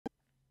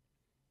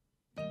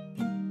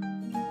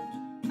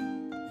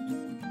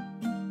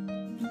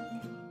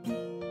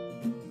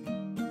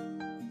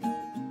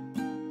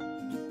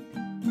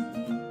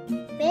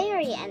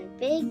Barry and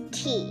Big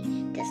T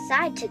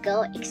decide to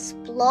go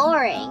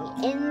exploring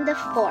in the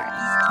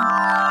forest.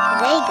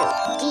 They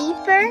go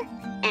deeper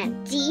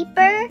and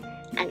deeper,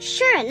 and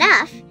sure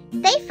enough,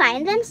 they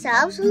find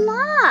themselves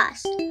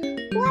lost.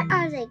 What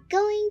are they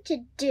going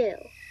to do?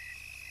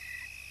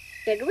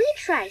 Should we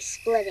try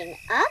splitting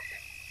up?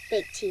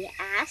 Big T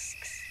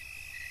asks.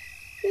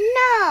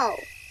 No,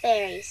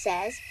 Barry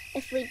says.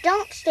 If we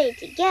don't stay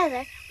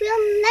together,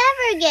 we'll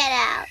never get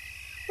out.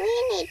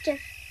 We need to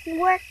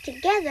work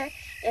together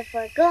if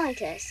we're going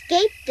to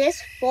escape this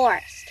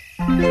forest.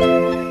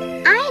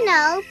 I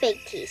know,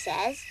 Big T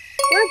says.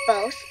 We're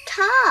both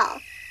tall.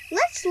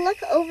 Let's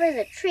look over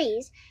the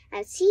trees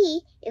and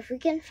see if we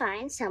can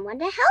find someone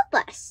to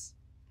help us.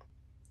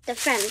 The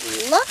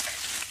friends look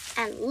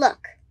and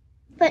look,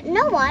 but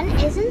no one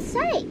is in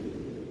sight.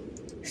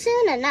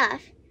 Soon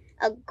enough,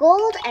 a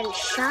gold and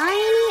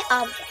shiny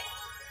object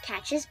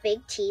catches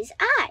Big T's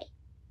eye.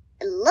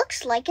 It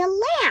looks like a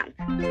lamp.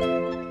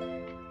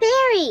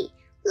 Barry,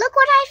 look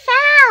what I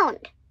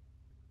found!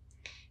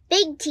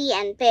 Big T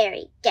and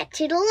Barry get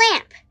to the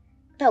lamp,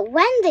 but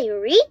when they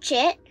reach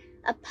it,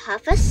 a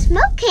puff of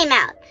smoke came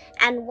out,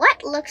 and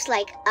what looks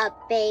like a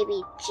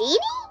baby genie?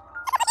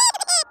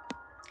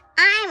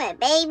 I'm a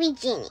baby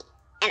genie,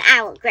 and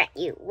I will grant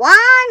you one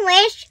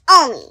wish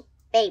only,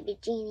 Baby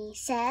Genie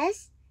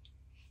says.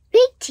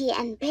 Big T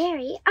and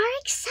Barry are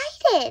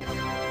excited.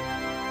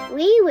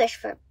 We wish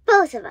for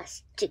both of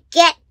us to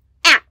get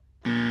out.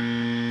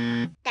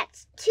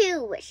 That's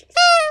 2 wishes.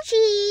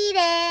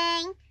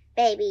 Cheating,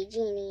 Baby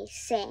Genie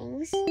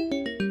sings.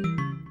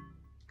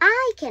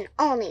 I can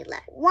only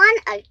let one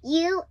of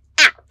you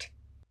out.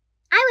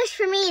 I wish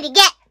for me to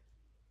get...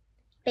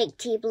 Big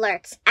T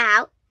blurts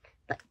out,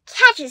 but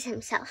catches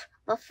himself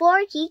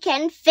before he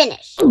can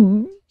finish.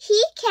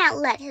 He can't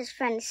let his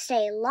friend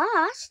stay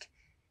lost.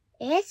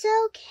 It's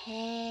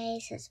okay,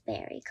 says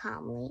Barry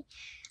calmly.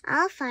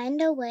 I'll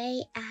find a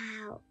way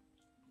out.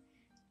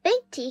 Big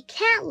T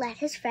can't let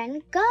his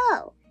friend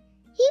go.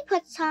 He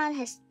puts on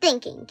his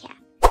thinking cap.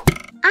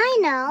 I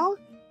know.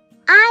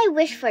 I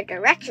wish for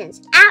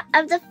directions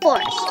out of the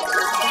forest.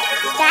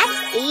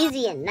 That's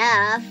easy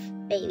enough,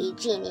 Baby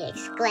Genie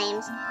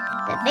exclaims.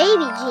 The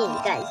Baby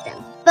Genie guides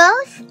them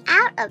both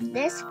out of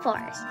this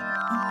forest.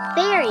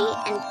 Barry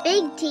and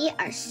Big T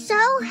are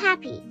so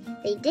happy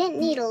they didn't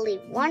need to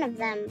leave one of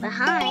them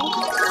behind.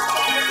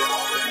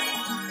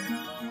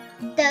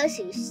 Those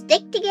who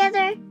stick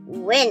together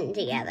win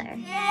together.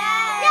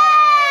 Yay!